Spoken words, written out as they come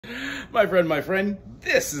My friend,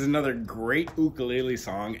 this is another great ukulele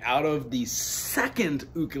song out of the second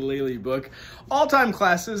ukulele book, All-Time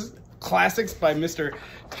Classics by Mr.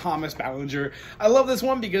 Thomas Ballinger. I love this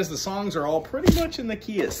one because the songs are all pretty much in the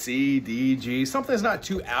key of C, D, G. Something that's not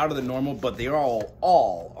too out of the normal, but they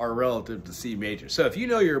all are relative to C major. So if you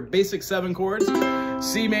know your basic 7 chords,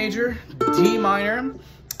 C major, D minor,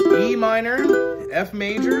 E minor, F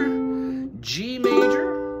major, G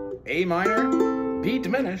major, A minor, B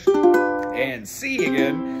diminished, and C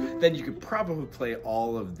again, then you could probably play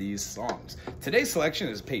all of these songs. Today's selection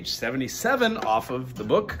is page 77 off of the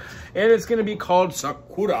book, and it's going to be called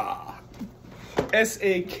Sakura.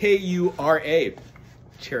 S-A-K-U-R-A.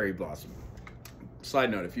 Cherry blossom.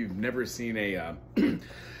 Side note, if you've never seen a,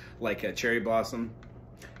 like a cherry blossom,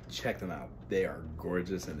 check them out. They are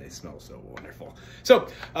gorgeous and they smell so wonderful. So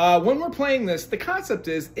when we're playing this, the concept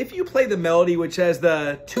is if you play the melody, which has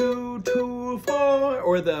the 2, 2, 4,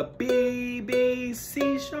 or the B, B,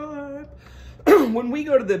 C sharp, when we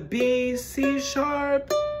go to the B, C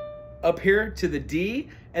sharp, up here to the D,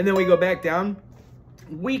 and then we go back down,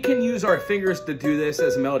 we can use our fingers to do this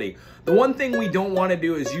as a melody. The one thing we don't want to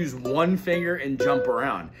do is use one finger and jump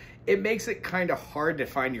around. It makes it kind of hard to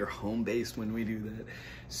find your home base when we do that.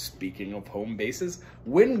 Speaking of home bases,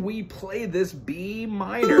 when we play this B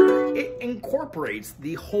minor, it incorporates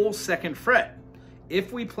the whole 2nd fret.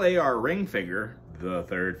 If we play our ring finger, the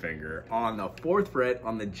 3rd finger, on the 4th fret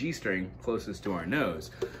on the G string closest to our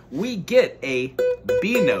nose, we get a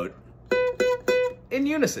B note in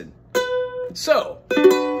unison. So,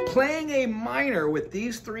 playing a minor with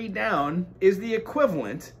these 3 down is the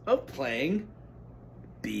equivalent of playing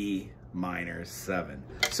B minor 7.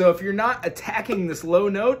 So if you're not attacking this low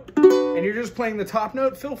note and you're just playing the top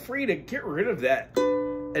note, feel free to get rid of that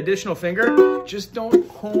additional finger. Just don't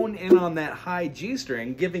hone in on that high G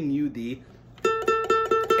string, giving you the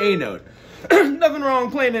A note. Nothing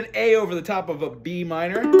wrong playing an A over the top of a B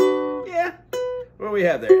minor. Yeah. What do we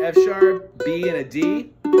have there? F sharp, B, and a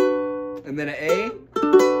D, and then an A.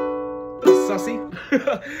 Sussy.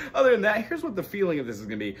 Other than that, here's what the feeling of this is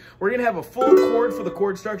going to be. We're going to have a full chord for the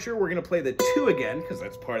chord structure. We're going to play the 2 again, because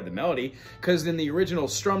that's part of the melody. Because in the original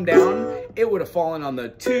strum down, it would have fallen on the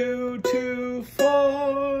 2, 2,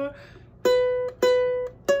 4.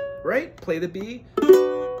 Right? Play the B.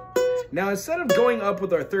 Now, instead of going up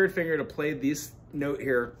with our 3rd finger to play this note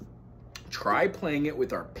here, try playing it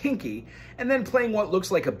with our pinky and then playing what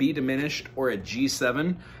looks like a B diminished or a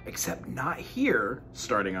G7, except not here,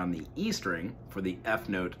 starting on the E string for the F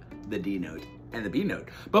note, the D note, and the B note,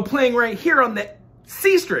 but playing right here on the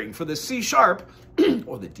C string for the C sharp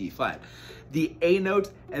or the D flat, the A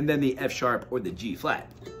note, and then the F sharp or the G flat.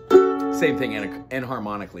 Same thing, and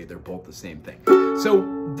harmonically, they're both the same thing.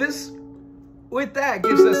 So this, with that,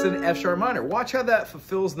 gives us an F sharp minor. Watch how that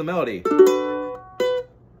fulfills the melody.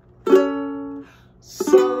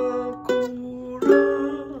 Sakura.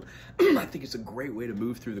 I think it's a great way to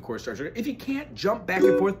move through the chord structure. If you can't jump back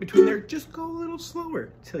and forth between there, just go a little slower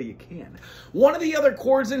till you can. One of the other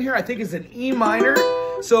chords in here, I think, is an E minor.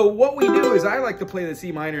 So what we do is I like to play this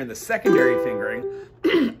E minor in the secondary fingering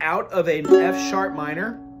out of an F sharp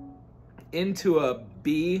minor into a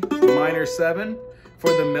B minor 7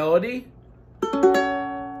 for the melody.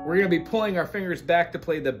 We're going to be pulling our fingers back to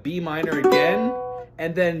play the B minor again,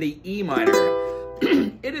 and then the E minor.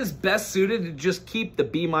 It is best suited to just keep the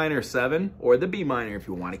B minor 7, or the B minor if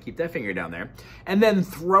you want to keep that finger down there, and then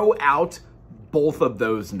throw out both of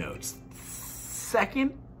those notes.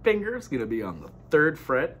 2nd finger is going to be on the 3rd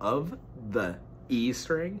fret of the E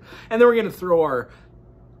string, and then we're going to throw our,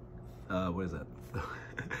 what is that?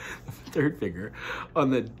 3rd finger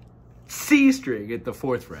on the C string at the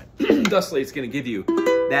 4th fret. Thusly, it's going to give you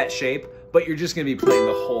that shape, but you're just going to be playing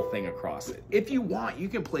the whole thing across it. If you want, you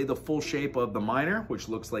can play the full shape of the minor, which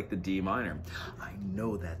looks like the D minor. I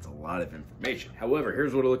know that's a lot of information. However,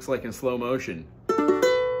 here's what it looks like in slow motion.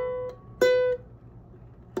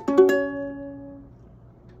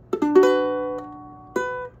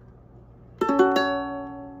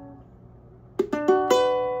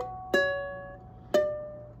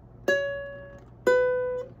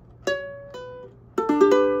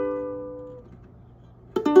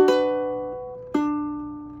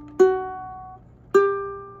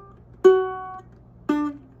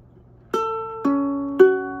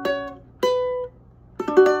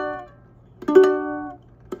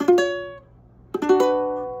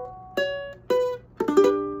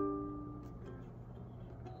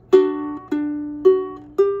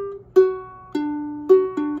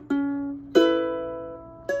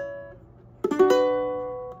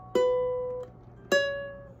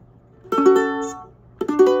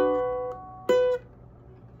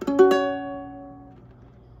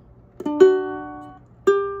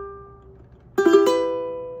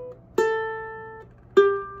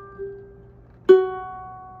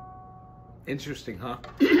 Interesting, huh?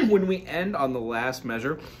 When we end on the last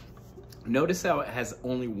measure, notice how it has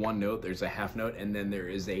only one note. There's a half note, and then there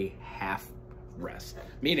is a half rest.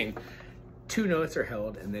 Meaning, 2 notes are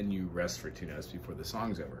held, and then you rest for 2 notes before the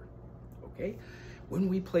song's over. Okay? When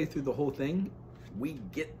we play through the whole thing, we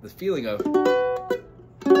get the feeling of...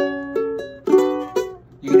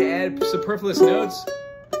 You can add superfluous notes.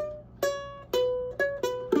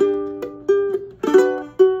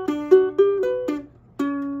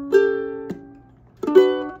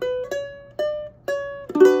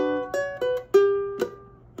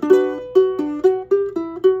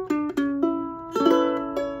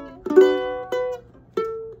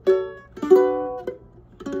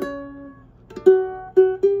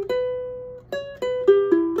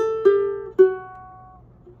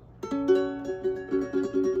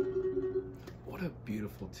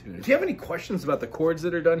 Beautiful tune. If you have any questions about the chords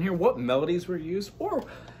that are done here, what melodies were used, or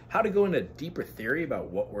how to go into deeper theory about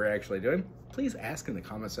what we're actually doing, please ask in the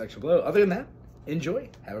comment section below. Other than that, enjoy.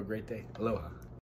 Have a great day. Aloha.